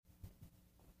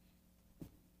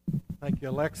Thank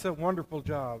you, Alexa. Wonderful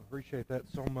job. Appreciate that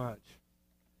so much.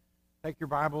 Take your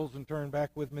Bibles and turn back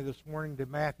with me this morning to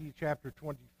Matthew chapter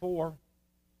 24.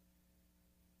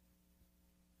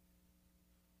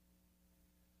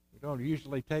 We don't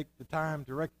usually take the time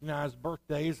to recognize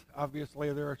birthdays.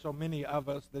 Obviously, there are so many of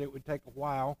us that it would take a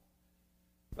while.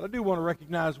 But I do want to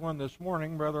recognize one this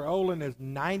morning. Brother Olin is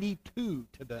 92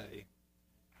 today.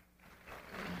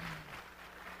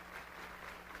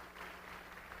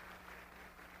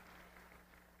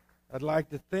 I'd like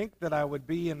to think that I would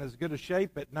be in as good a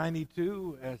shape at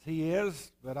 92 as he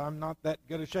is, but I'm not that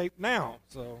good a shape now.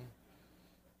 So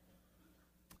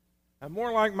I'm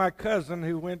more like my cousin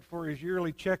who went for his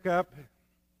yearly checkup.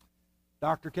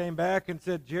 Doctor came back and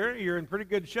said, "Jerry, you're in pretty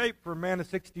good shape for a man of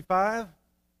 65.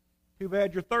 Too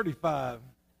bad you're 35.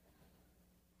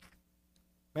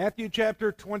 Matthew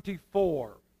chapter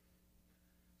 24.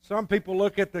 Some people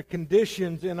look at the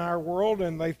conditions in our world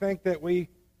and they think that we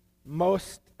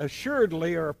most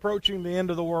assuredly are approaching the end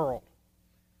of the world.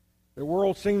 The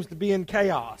world seems to be in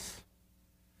chaos.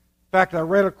 In fact, I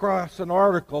read across an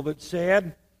article that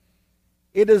said,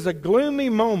 "It is a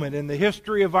gloomy moment in the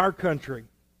history of our country.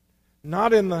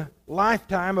 Not in the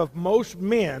lifetime of most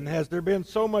men has there been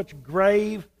so much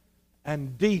grave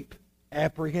and deep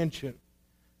apprehension.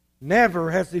 Never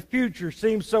has the future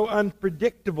seemed so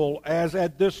unpredictable as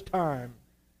at this time.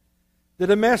 The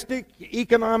domestic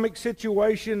economic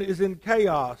situation is in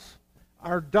chaos.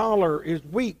 Our dollar is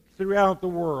weak throughout the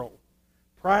world.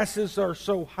 Prices are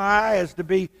so high as to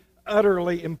be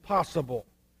utterly impossible.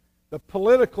 The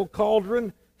political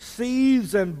cauldron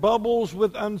seethes and bubbles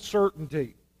with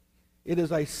uncertainty. It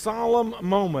is a solemn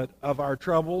moment of our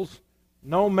troubles.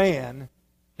 No man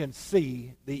can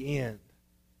see the end."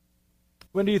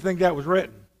 When do you think that was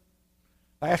written?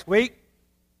 Last week?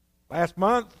 Last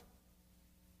month?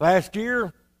 Last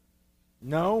year?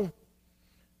 No.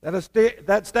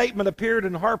 That statement appeared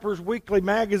in Harper's Weekly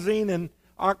magazine in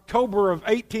October of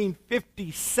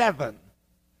 1857.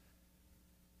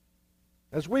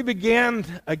 As we begin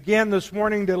again this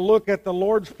morning to look at the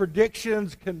Lord's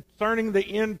predictions concerning the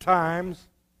end times,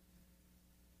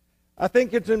 I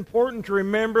think it's important to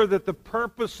remember that the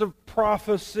purpose of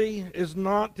prophecy is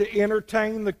not to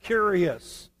entertain the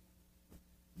curious,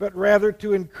 but rather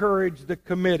to encourage the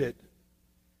committed.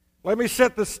 Let me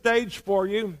set the stage for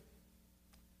you.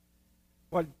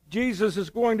 What Jesus is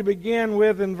going to begin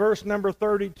with in verse number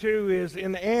 32 is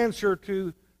in answer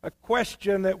to a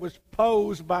question that was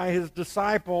posed by his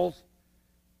disciples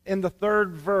in the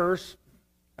 3rd verse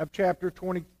of chapter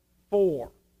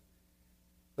 24.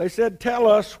 They said, "Tell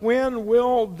us, when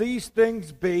will these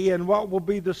things be, and what will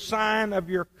be the sign of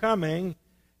your coming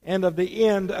and of the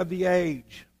end of the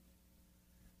age?"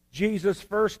 Jesus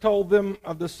first told them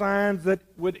of the signs that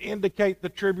would indicate the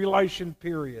tribulation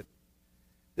period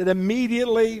that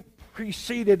immediately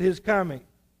preceded his coming.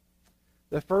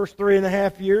 The first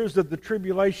 3.5 years of the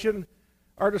tribulation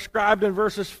are described in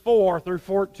verses 4 through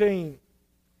 14.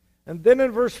 And then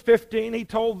in verse 15, he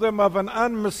told them of an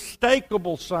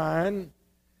unmistakable sign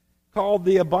called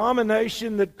the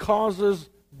abomination that causes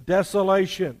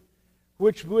desolation,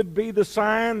 which would be the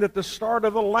sign that the start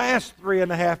of the last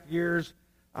 3.5 years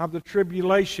of the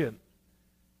tribulation.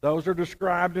 Those are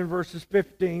described in verses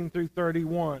 15 through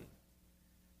 31.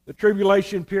 The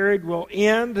tribulation period will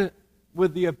end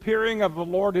with the appearing of the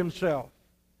Lord himself.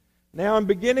 Now,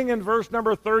 beginning in verse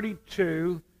number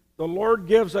 32, the Lord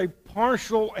gives a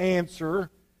partial answer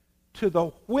to the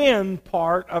when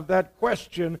part of that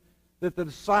question that the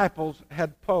disciples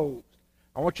had posed.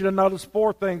 I want you to notice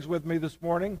 4 things with me this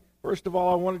morning. First of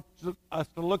all, I want us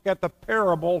to look at the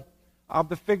parable of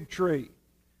the fig tree.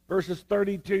 Verses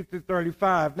 32 through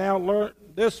 35. Now learn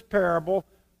this parable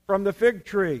from the fig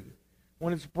tree.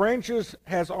 When its branches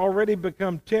has already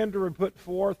become tender and put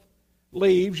forth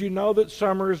leaves, you know that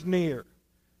summer is near.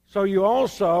 So you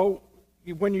also,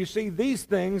 when you see these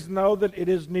things, know that it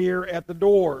is near at the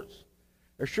doors.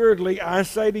 Assuredly, I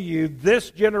say to you,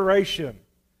 this generation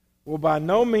will by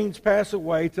no means pass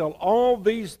away till all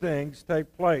these things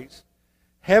take place.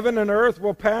 Heaven and earth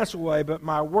will pass away, but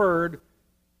my word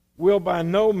will by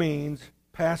no means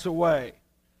pass away.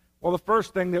 Well, the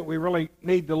first thing that we really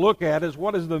need to look at is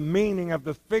what is the meaning of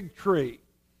the fig tree.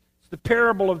 It's the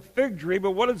parable of the fig tree,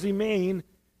 but what does he mean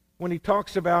when he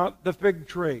talks about the fig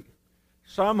tree?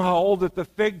 Some hold that the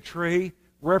fig tree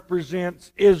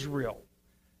represents Israel,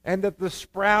 and that the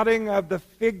sprouting of the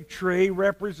fig tree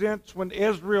represents when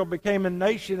Israel became a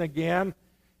nation again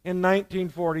in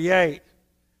 1948.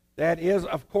 That is,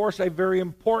 of course, a very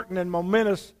important and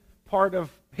momentous part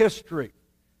of history.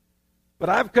 But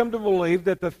I've come to believe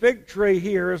that the fig tree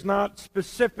here is not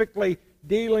specifically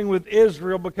dealing with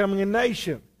Israel becoming a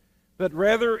nation, but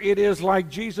rather it is, like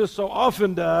Jesus so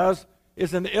often does,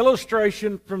 is an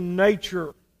illustration from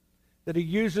nature that he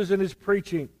uses in his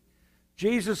preaching.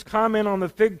 Jesus' comment on the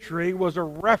fig tree was a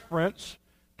reference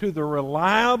to the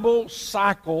reliable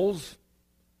cycles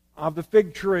of the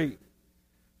fig tree.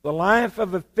 The life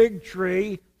of a fig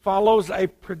tree follows a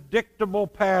predictable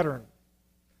pattern.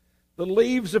 The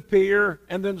leaves appear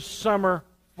and then summer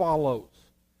follows.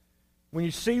 When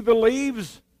you see the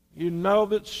leaves, you know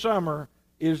that summer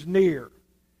is near.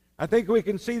 I think we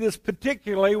can see this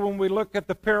particularly when we look at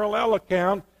the parallel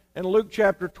account in Luke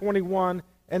chapter 21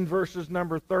 and verses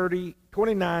number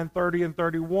 29, 30, and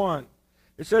 31.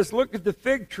 It says, "Look at the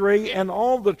fig tree and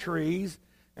all the trees,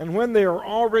 and when they are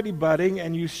already budding,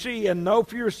 and you see and know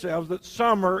for yourselves that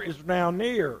summer is now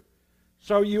near.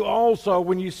 So you also,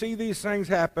 when you see these things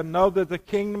happen, know that the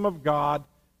kingdom of God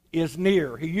is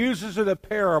near." He uses it a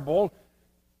parable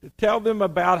to tell them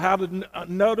about how to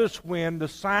notice when the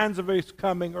signs of his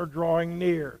coming are drawing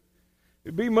near. It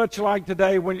would be much like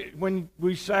today when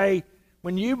we say,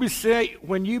 when you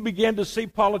begin to see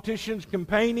politicians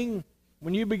campaigning,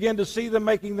 when you begin to see them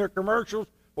making their commercials,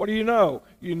 what do you know?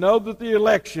 You know that the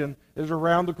election is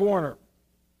around the corner.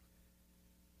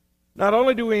 Not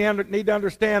only do we need to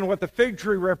understand what the fig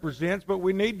tree represents, but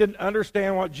we need to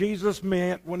understand what Jesus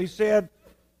meant when he said,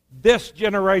 "this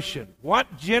generation."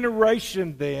 What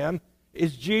generation, then,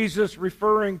 is Jesus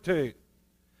referring to?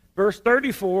 Verse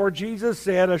 34, Jesus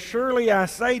said, "Surely I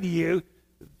say to you,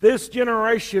 this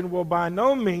generation will by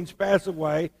no means pass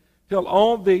away till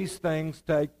all these things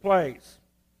take place."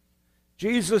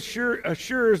 Jesus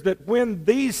assures that when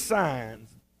these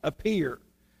signs appear,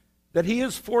 that he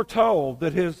is foretold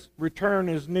that his return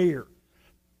is near.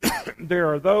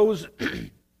 There are those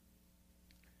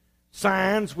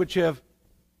signs which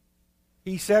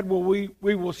he said, we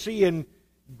will see in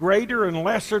greater and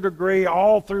lesser degree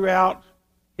all throughout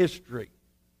history.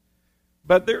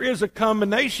 But there is a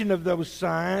combination of those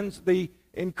signs, the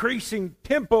increasing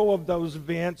tempo of those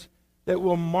events, that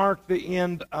will mark the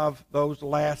end of those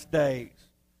last days.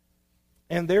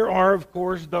 And there are, of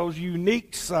course, those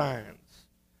unique signs,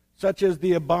 such as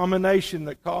the abomination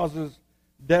that causes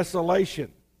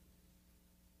desolation,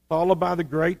 followed by the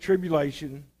great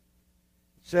tribulation.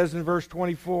 It says in verse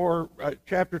 24,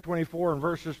 chapter 24, and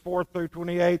verses 4 through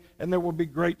 28, "And there will be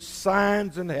great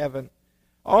signs in heaven."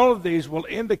 All of these will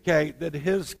indicate that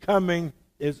his coming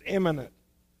is imminent.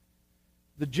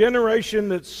 The generation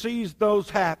that sees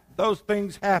those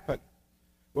things happen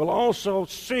will also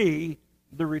see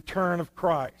the return of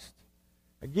Christ.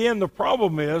 Again, the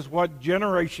problem is, what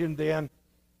generation then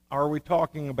are we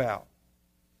talking about?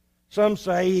 Some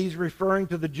say he's referring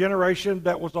to the generation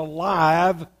that was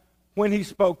alive when he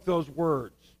spoke those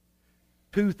words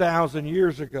 2,000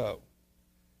 years ago.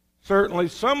 Certainly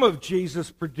some of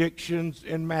Jesus' predictions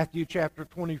in Matthew chapter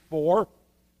 24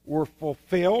 were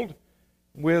fulfilled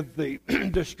with the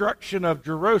destruction of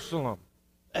Jerusalem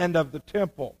and of the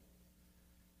temple.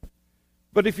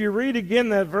 But if you read again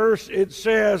that verse, it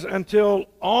says, "until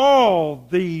all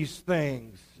these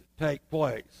things take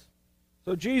place."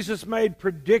 So Jesus made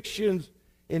predictions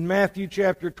in Matthew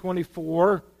chapter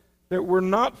 24 that were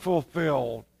not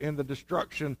fulfilled in the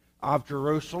destruction of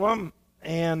Jerusalem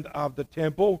and of the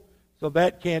temple, so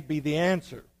that can't be the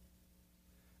answer.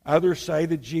 Others say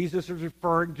that Jesus is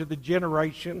referring to the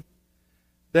generation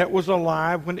that was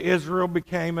alive when Israel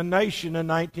became a nation in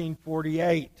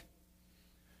 1948.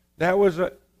 That was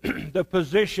the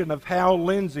position of Hal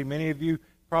Lindsey. Many of you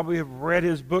probably have read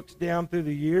his books down through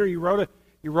the year. He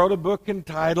wrote a book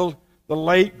entitled "The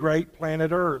Late Great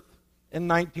Planet Earth" in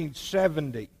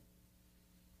 1970.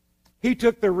 He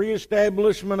took the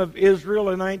reestablishment of Israel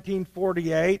in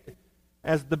 1948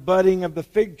 as the budding of the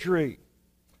fig tree.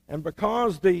 And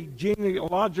because the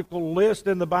genealogical list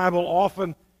in the Bible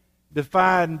often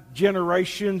divided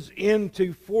generations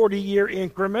into 40-year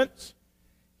increments,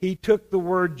 he took the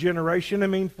word generation to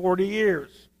mean 40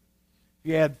 years. If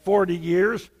you add 40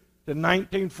 years to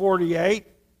 1948,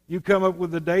 you come up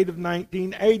with the date of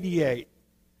 1988.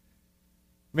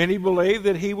 Many believe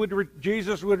that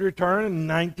Jesus would return in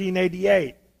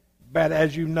 1988. But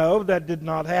as you know, that did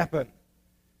not happen.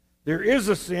 There is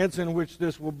a sense in which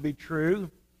this will be true.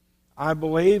 I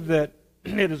believe that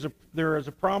there is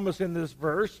a promise in this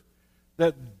verse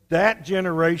that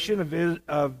generation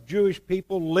of Jewish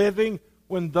people living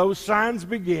when those signs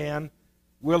began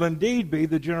will indeed be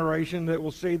the generation that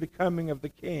will see the coming of the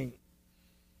King.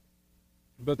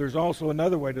 But there's also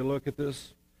another way to look at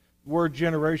this. The word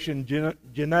generation,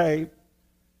 Genei,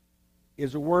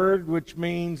 is a word which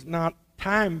means not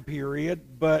time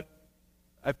period, but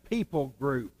a people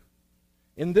group.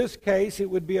 In this case, it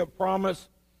would be a promise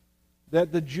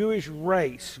that the Jewish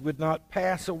race would not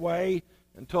pass away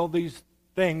until these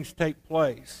things take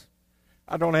place.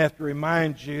 I don't have to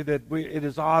remind you that it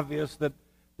is obvious that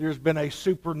there's been a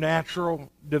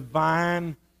supernatural,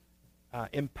 divine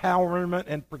empowerment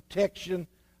and protection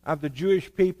of the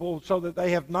Jewish people so that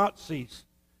they have not ceased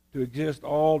to exist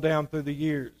all down through the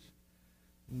years.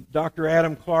 Dr.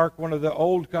 Adam Clark, one of the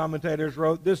old commentators,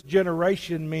 wrote, "This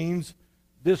generation means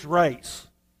this race.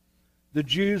 The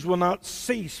Jews will not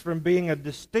cease from being a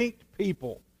distinct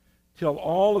people till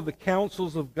all of the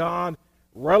counsels of God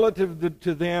relative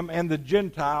to them and the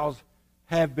Gentiles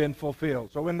have been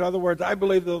fulfilled." So in other words, I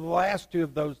believe that the last two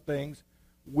of those things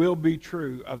will be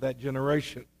true of that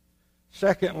generation.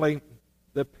 Secondly,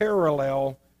 the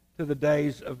parallel to the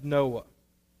days of Noah.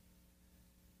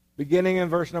 Beginning in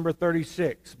verse number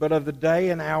 36, "But of the day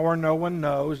and hour no one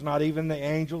knows, not even the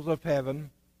angels of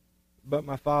heaven, but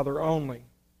my Father only.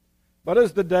 But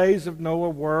as the days of Noah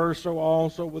were, so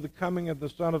also will the coming of the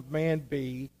Son of Man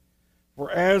be.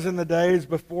 For as in the days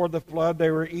before the flood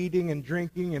they were eating and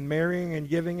drinking and marrying and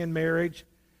giving in marriage,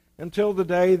 until the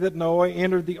day that Noah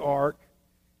entered the ark,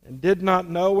 and did not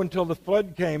know until the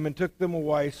flood came and took them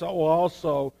away, so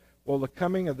also will the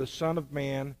coming of the Son of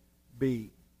Man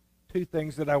be." Two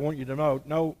things that I want you to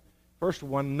note. First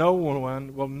one, no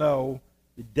one will know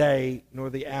the day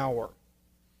nor the hour.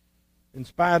 In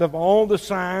spite of all the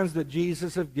signs that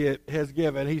Jesus has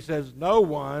given, he says no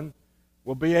one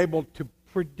will be able to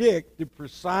predict the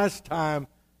precise time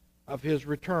of his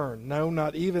return. No,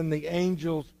 not even the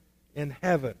angels in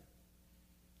heaven.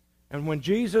 And when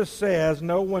Jesus says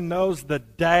no one knows the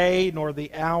day nor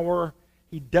the hour,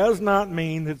 he does not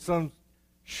mean that some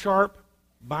sharp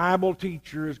Bible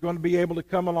teacher is going to be able to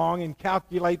come along and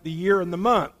calculate the year and the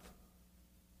month.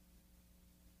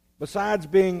 Besides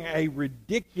being a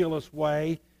ridiculous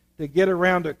way to get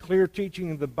around a clear teaching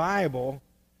of the Bible,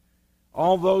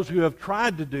 all those who have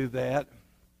tried to do that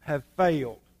have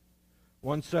failed.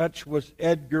 One such was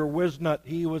Edgar Wisnut.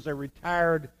 He was a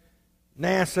retired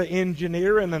NASA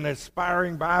engineer and an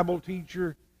aspiring Bible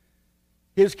teacher.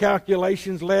 His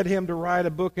calculations led him to write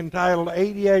a book entitled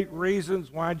 88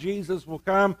 Reasons Why Jesus Will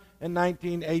Come in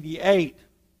 1988.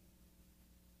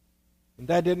 And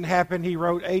that didn't happen. He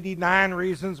wrote 89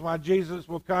 Reasons Why Jesus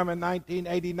Will Come in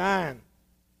 1989.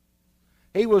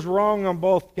 He was wrong on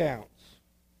both counts.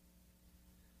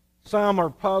 Some are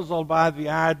puzzled by the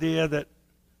idea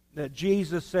that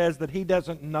Jesus says that he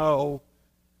doesn't know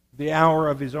the hour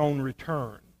of his own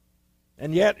return.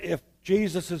 And yet, if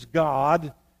Jesus is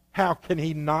God, how can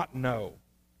he not know?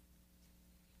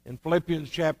 In Philippians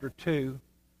chapter 2,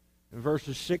 in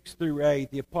verses 6 through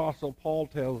 8, the Apostle Paul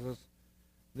tells us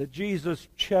that Jesus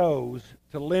chose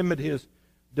to limit his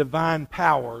divine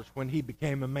powers when he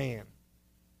became a man.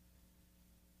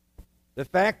 The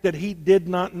fact that he did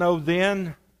not know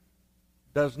then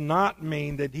does not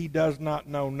mean that he does not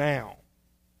know now.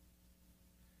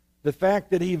 The fact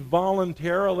that he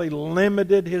voluntarily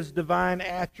limited his divine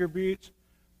attributes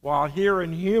while here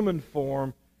in human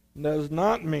form does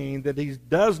not mean that he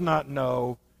does not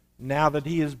know now that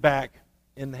he is back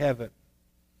in heaven.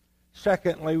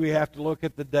 Secondly, we have to look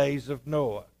at the days of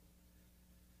Noah.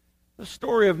 The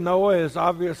story of Noah is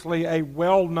obviously a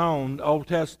well-known Old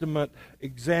Testament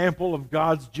example of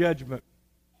God's judgment.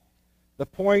 The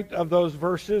point of those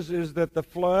verses is that the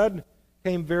flood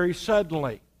came very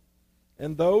suddenly,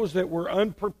 and those that were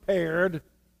unprepared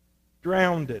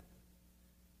drowned.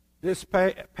 This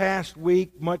past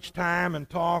week, much time and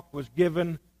talk was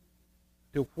given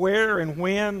to where and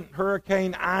when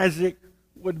Hurricane Isaac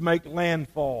would make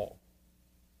landfall.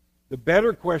 The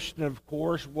better question, of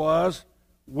course, was,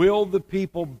 will the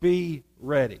people be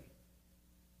ready?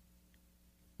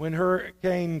 When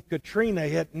Hurricane Katrina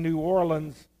hit New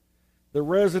Orleans, the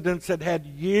residents had had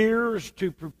years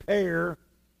to prepare,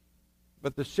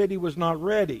 but the city was not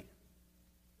ready,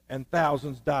 and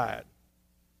thousands died.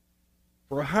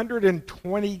 For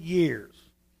 120 years,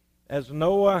 as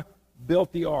Noah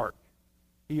built the ark,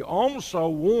 he also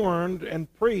warned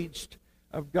and preached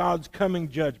of God's coming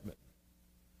judgment.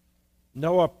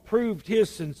 Noah proved his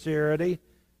sincerity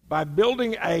by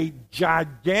building a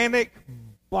gigantic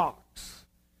box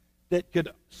that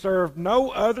could serve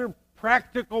no other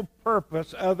practical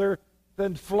purpose other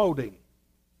than floating.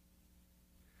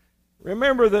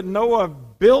 Remember that Noah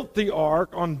built the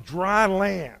ark on dry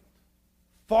land,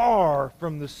 far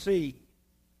from the sea,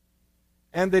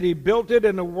 and that he built it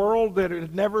in a world that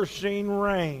had never seen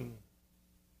rain.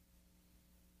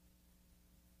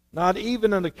 Not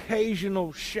even an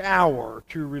occasional shower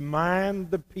to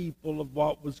remind the people of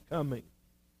what was coming.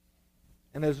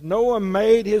 And as Noah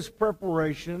made his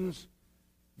preparations,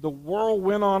 the world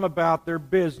went on about their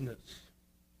business,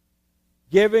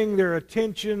 giving their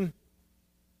attention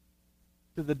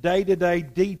to the day-to-day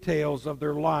details of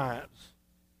their lives,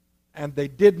 and they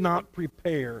did not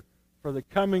prepare for the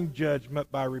coming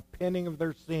judgment by repenting of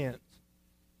their sins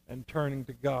and turning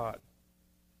to God.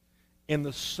 In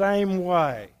the same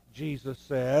way, Jesus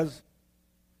says,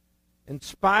 in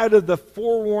spite of the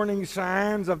forewarning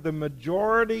signs of the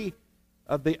majority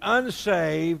of the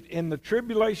unsaved in the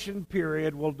tribulation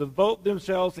period will devote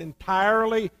themselves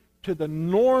entirely to the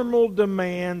normal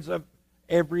demands of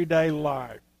everyday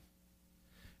life.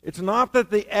 It's not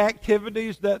that the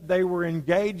activities that they were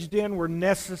engaged in were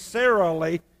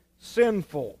necessarily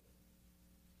sinful,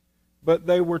 but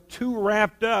they were too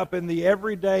wrapped up in the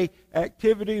everyday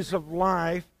activities of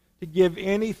life to give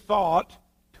any thought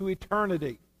to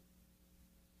eternity.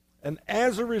 And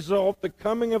as a result, the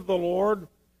coming of the Lord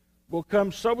will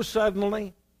come so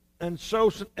suddenly and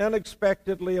so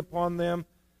unexpectedly upon them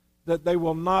that they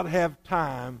will not have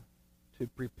time to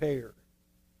prepare.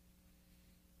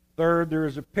 Third, there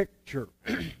is a picture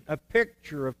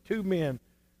of two men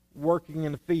working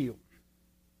in a field.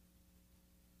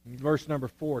 In verse number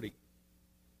 40.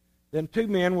 Then two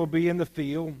men will be in the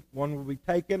field, one will be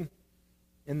taken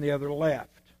and the other left.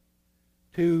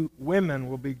 Two women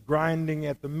will be grinding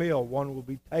at the mill, one will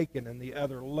be taken and the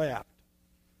other left.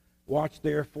 Watch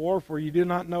therefore, for you do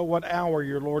not know what hour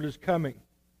your Lord is coming.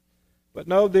 But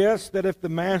know this, that if the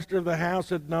master of the house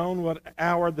had known what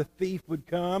hour the thief would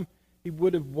come, he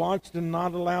would have watched and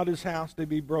not allowed his house to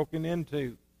be broken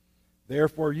into.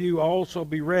 Therefore you also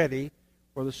be ready,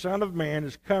 for the Son of Man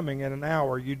is coming at an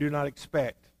hour you do not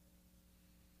expect.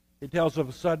 He tells of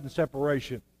a sudden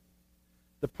separation.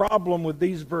 The problem with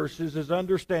these verses is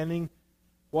understanding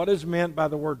what is meant by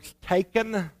the words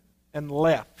taken and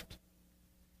left.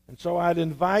 And so I'd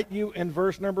invite you in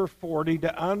verse number 40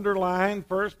 to underline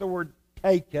first the word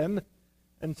taken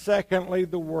and secondly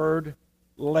the word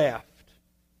left.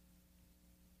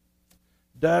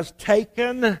 Does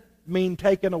taken mean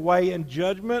taken away in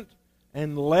judgment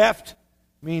and left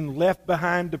mean left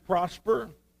behind to prosper?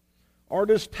 Or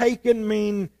does taken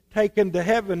mean taken to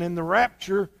heaven in the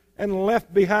rapture, and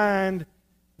left behind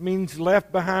means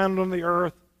left behind on the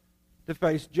earth to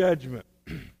face judgment?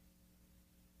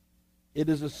 It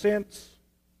is in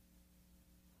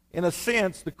a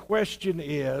sense, the question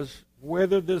is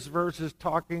whether this verse is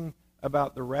talking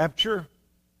about the rapture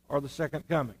or the second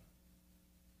coming.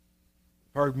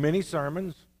 I've heard many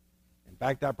sermons, in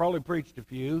fact I probably preached a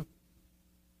few,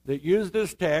 that use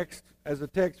this text as a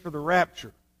text for the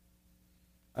rapture.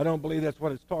 I don't believe that's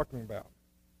what it's talking about.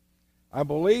 I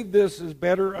believe this is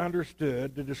better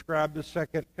understood to describe the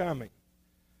second coming.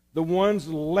 The ones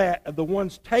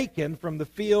taken from the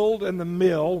field and the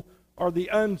mill are the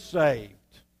unsaved,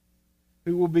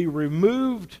 who will be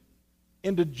removed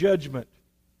into judgment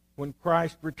when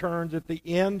Christ returns at the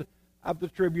end of the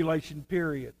tribulation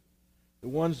period. The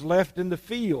ones left in the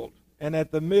field and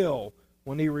at the mill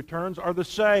when he returns are the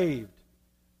saved,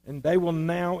 and they will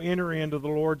now enter into the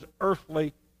Lord's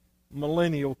earthly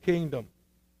millennial kingdom.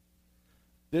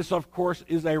 This, of course,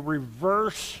 is a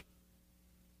reverse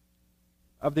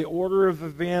of the order of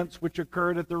events which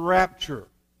occurred at the rapture,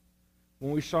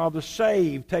 when we saw the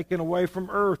saved taken away from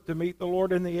earth to meet the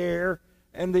Lord in the air,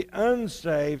 and the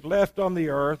unsaved left on the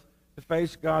earth to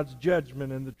face God's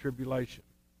judgment in the tribulation.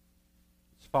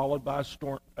 It's followed by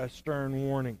a stern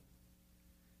warning.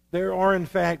 There are, in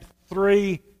fact,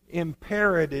 three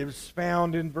imperatives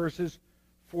found in verses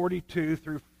 42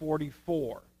 through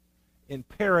 44.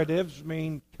 Imperatives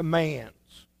mean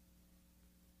commands.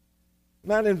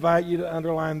 And I'd invite you to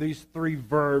underline these three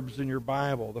verbs in your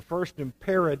Bible. The first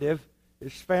imperative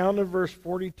is found in verse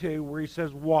 42 where he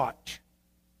says, watch.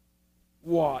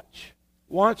 Watch.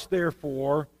 Watch,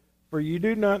 therefore, for you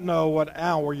do not know what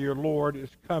hour your Lord is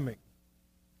coming.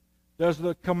 Does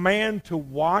the command to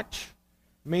watch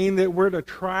mean that we're to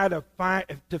try to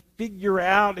figure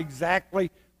out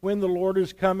exactly when the Lord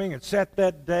is coming and set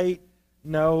that date?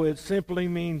 No, it simply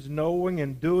means knowing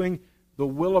and doing the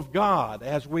will of God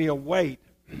as we await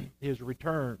his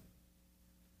return.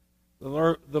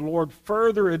 The Lord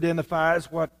further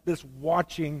identifies what this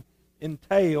watching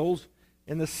entails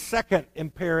in the second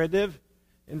imperative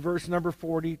in verse number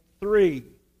 43.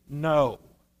 Know.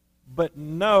 But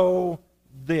know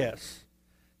this,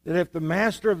 that if the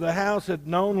master of the house had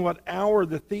known what hour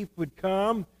the thief would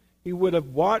come, he would have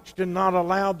watched and not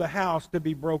allowed the house to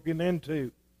be broken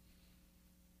into.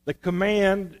 The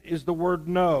command is the word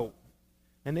know.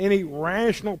 And any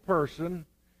rational person,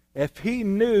 if he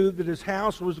knew that his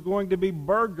house was going to be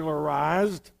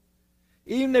burglarized,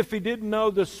 even if he didn't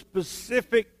know the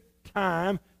specific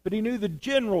time but he knew the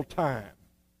general time.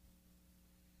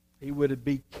 He would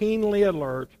be keenly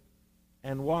alert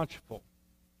and watchful.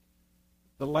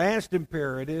 The last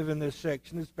imperative in this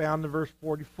section is found in verse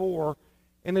 44,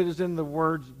 and it is in the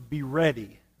words, be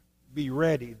ready. Be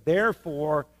ready.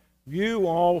 Therefore, you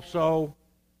also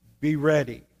be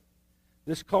ready.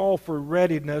 This call for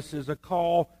readiness is a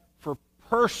call for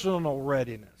personal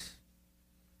readiness.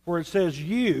 For it says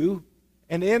you,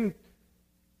 and in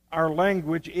our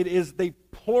language, it is the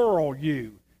plural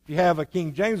you. If you have a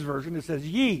King James Version, it says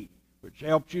ye, which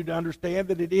helps you to understand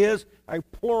that it is a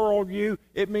plural you.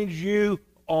 It means you,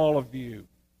 all of you.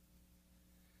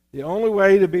 The only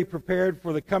way to be prepared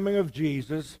for the coming of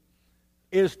Jesus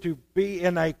is to be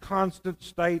in a constant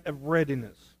state of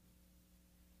readiness.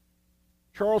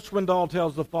 Charles Swindoll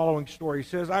tells the following story. He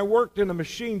says, I worked in a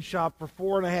machine shop for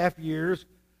 4.5 years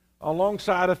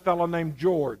alongside a fellow named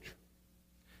George.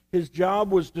 His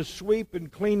job was to sweep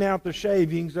and clean out the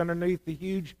shavings underneath the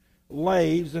huge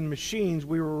lathes and machines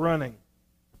we were running.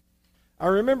 I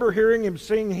remember hearing him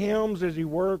sing hymns as he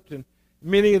worked, and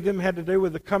many of them had to do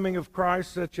with the coming of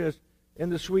Christ, such as In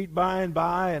the Sweet By and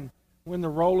By and When the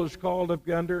Roll is Called Up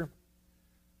Yonder.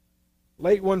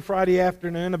 Late one Friday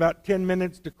afternoon, about 10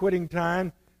 minutes to quitting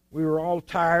time, we were all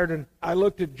tired, and I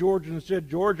looked at George and said,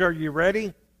 George, are you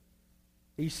ready?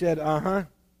 He said, uh-huh.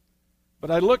 But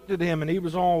I looked at him, and he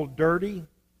was all dirty.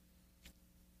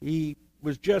 He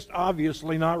was just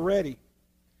obviously not ready.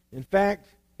 In fact,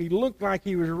 he looked like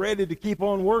he was ready to keep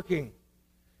on working.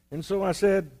 And so I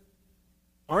said,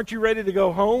 aren't you ready to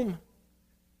go home?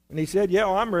 And he said, yeah,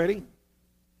 well, I'm ready.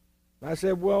 I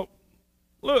said, well,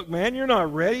 look, man, you're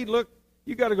not ready. Look,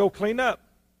 you got to go clean up.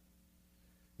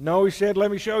 No, he said,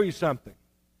 let me show you something.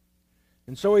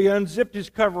 And so he unzipped his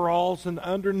coveralls, and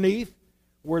underneath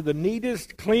were the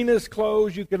neatest, cleanest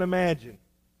clothes you can imagine.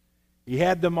 He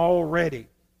had them all ready.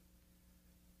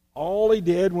 All he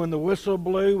did when the whistle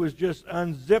blew was just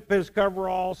unzip his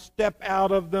coveralls, step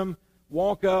out of them,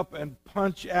 walk up and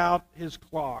punch out his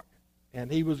clock,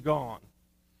 and he was gone.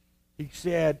 He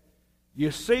said,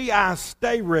 you see, I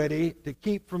stay ready to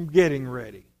keep from getting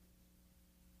ready.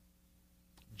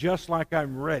 Just like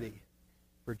I'm ready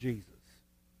for Jesus.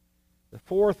 The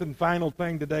fourth and final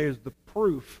thing today is the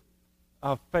proof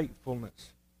of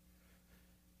faithfulness.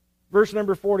 Verse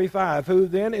number 45, who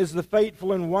then is the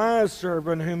faithful and wise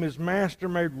servant whom his master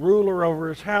made ruler over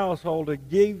his household to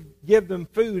give them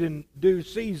food in due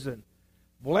season.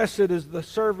 Blessed is the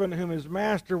servant whom his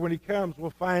master, when he comes, will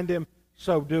find him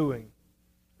so doing.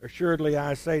 Assuredly,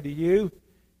 I say to you,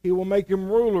 he will make him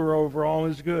ruler over all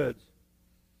his goods.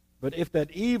 But if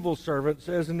that evil servant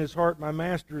says in his heart, my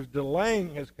master is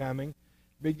delaying his coming,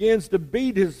 begins to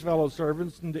beat his fellow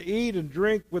servants and to eat and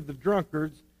drink with the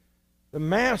drunkards, the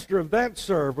master of that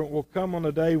servant will come on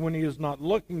a day when he is not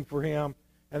looking for him,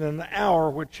 and in an hour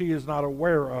which he is not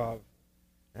aware of.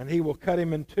 And he will cut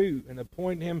him in two and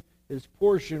appoint him his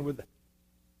portion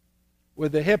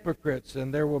with the hypocrites,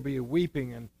 and there will be a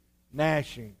weeping and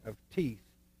gnashing of teeth.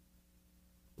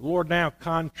 The Lord now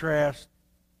contrasts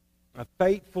a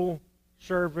faithful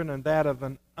servant and that of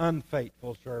an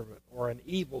unfaithful servant or an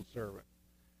evil servant.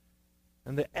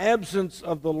 And the absence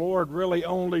of the Lord really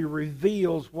only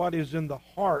reveals what is in the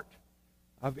heart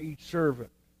of each servant.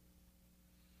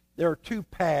 There are two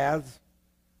paths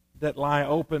that lie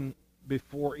open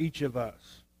before each of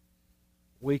us.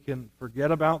 We can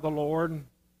forget about the Lord.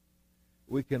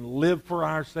 We can live for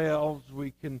ourselves.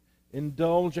 We can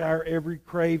indulge our every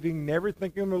craving, never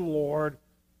thinking of the Lord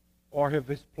or of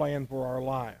His plan for our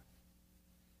life.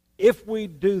 If we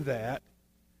do that,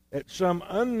 at some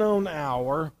unknown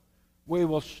hour, we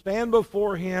will stand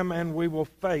before Him and we will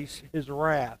face His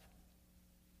wrath.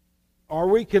 Or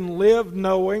we can live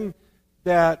knowing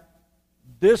that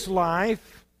this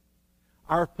life,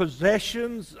 our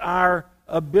possessions, our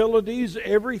abilities,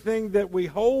 everything that we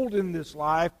hold in this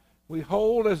life, we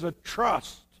hold as a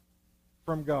trust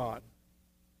from God.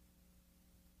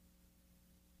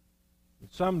 And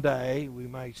someday we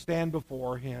may stand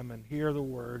before Him and hear the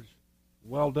words,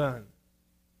 well done,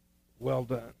 well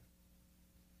done.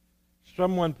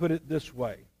 Someone put it this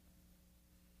way: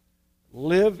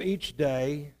 live each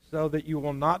day so that you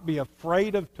will not be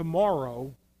afraid of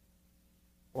tomorrow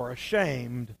or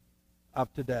ashamed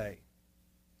of today.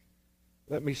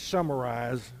 Let me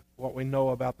summarize what we know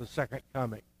about the second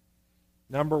coming.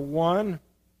 Number one,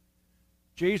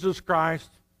 Jesus Christ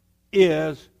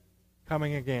is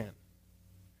coming again.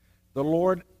 The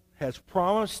Lord has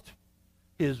promised.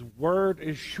 His word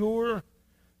is sure.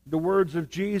 The words of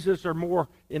Jesus are more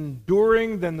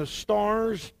enduring than the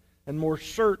stars and more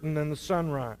certain than the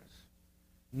sunrise.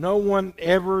 No one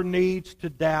ever needs to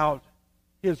doubt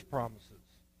His promises.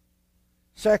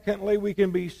 Secondly, we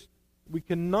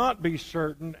cannot be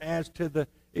certain as to the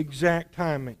exact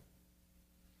timing.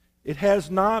 It has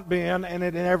not been, and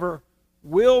it never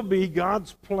will be,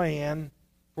 God's plan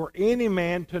for any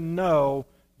man to know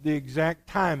the exact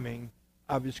timing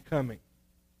of His coming.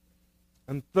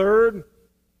 And third,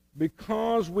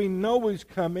 because we know He's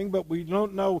coming, but we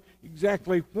don't know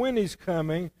exactly when He's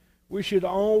coming, we should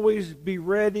always be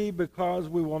ready, because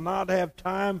we will not have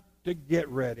time to get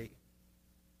ready.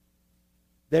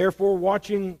 Therefore,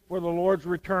 watching for the Lord's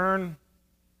return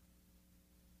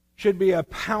should be a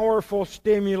powerful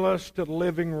stimulus to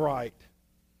living right.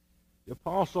 The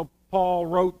Apostle Paul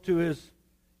wrote to his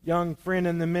young friend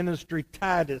in the ministry,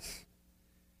 Titus.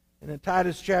 And in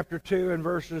Titus chapter 2 and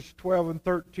verses 12 and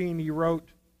 13, he wrote,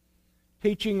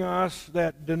 teaching us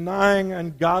that denying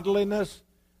ungodliness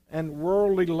and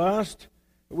worldly lust,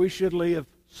 we should live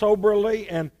soberly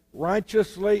and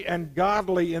righteously and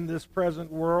godly in this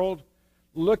present world,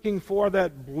 looking for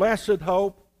that blessed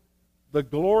hope, the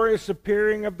glorious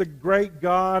appearing of the great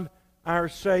God, our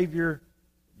Savior,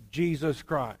 Jesus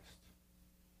Christ.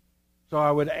 So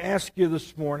I would ask you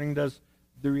this morning, does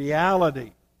the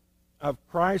reality of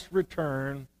Christ's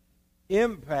return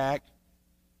impact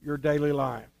your daily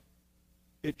life?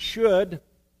 It should,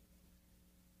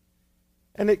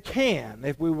 and it can,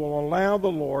 if we will allow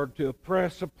the Lord to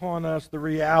impress upon us the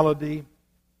reality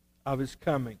of His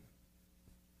coming.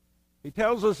 He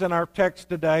tells us in our text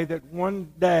today that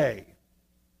one day,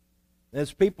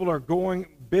 as people are going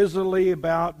busily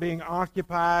about being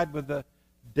occupied with the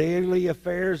daily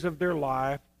affairs of their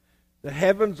life, the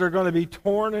heavens are going to be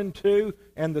torn in two,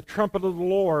 and the trumpet of the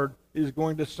Lord is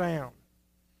going to sound.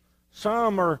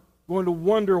 Some are going to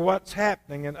wonder what's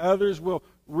happening, and others will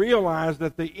realize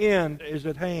that the end is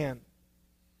at hand.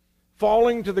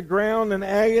 Falling to the ground in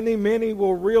agony, many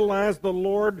will realize the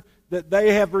Lord that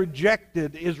they have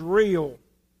rejected is real,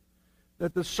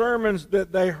 that the sermons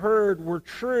that they heard were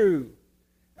true,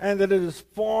 and that it is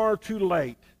far too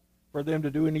late for them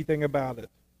to do anything about it.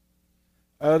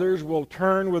 Others will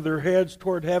turn with their heads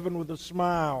toward heaven with a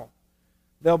smile.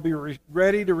 They'll be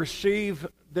ready to receive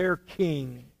their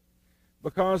King,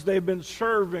 because they've been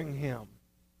serving Him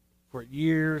for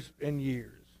years and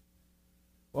years.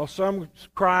 While some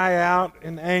cry out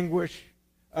in anguish,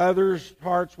 others'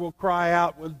 hearts will cry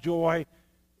out with joy.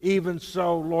 Even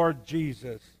so, Lord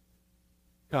Jesus,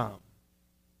 come.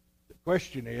 The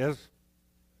question is,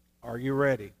 are you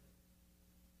ready?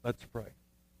 Let's pray.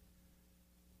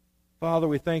 Father,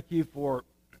 we thank You for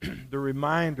the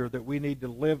reminder that we need to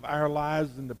live our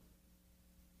lives in the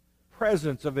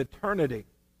presence of eternity,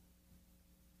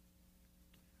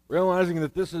 realizing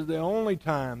that this is the only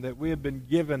time that we have been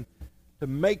given to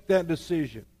make that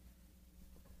decision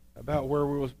about where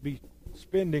we will be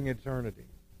spending eternity.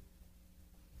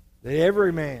 That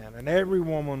every man and every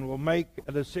woman will make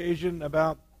a decision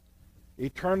about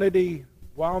eternity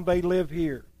while they live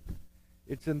here.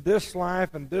 It's in this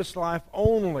life and this life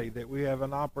only that we have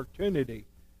an opportunity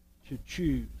to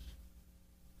choose.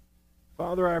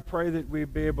 Father, I pray that we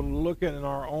be able to look in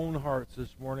our own hearts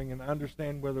this morning and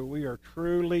understand whether we are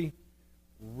truly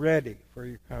ready for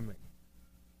Your coming.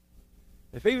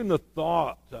 If even the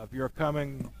thought of Your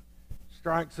coming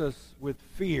strikes us with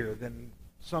fear, then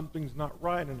something's not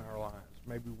right in our lives.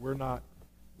 Maybe we're not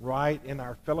right in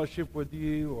our fellowship with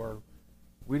You, or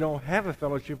we don't have a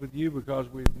fellowship with You because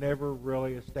we've never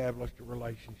really established a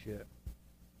relationship.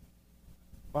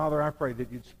 Father, I pray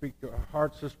that You'd speak to our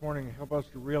hearts this morning and help us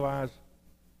to realize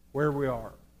where we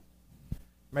are.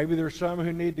 Maybe there's some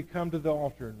who need to come to the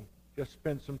altar and just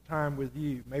spend some time with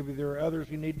You. Maybe there are others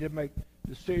who need to make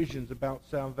decisions about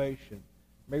salvation.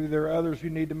 Maybe there are others who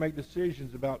need to make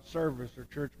decisions about service or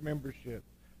church membership.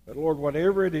 But Lord,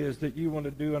 whatever it is that You want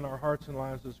to do in our hearts and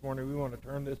lives this morning, we want to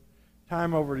turn this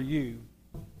time over to You.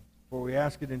 For we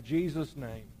ask it in Jesus'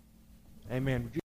 name. Amen.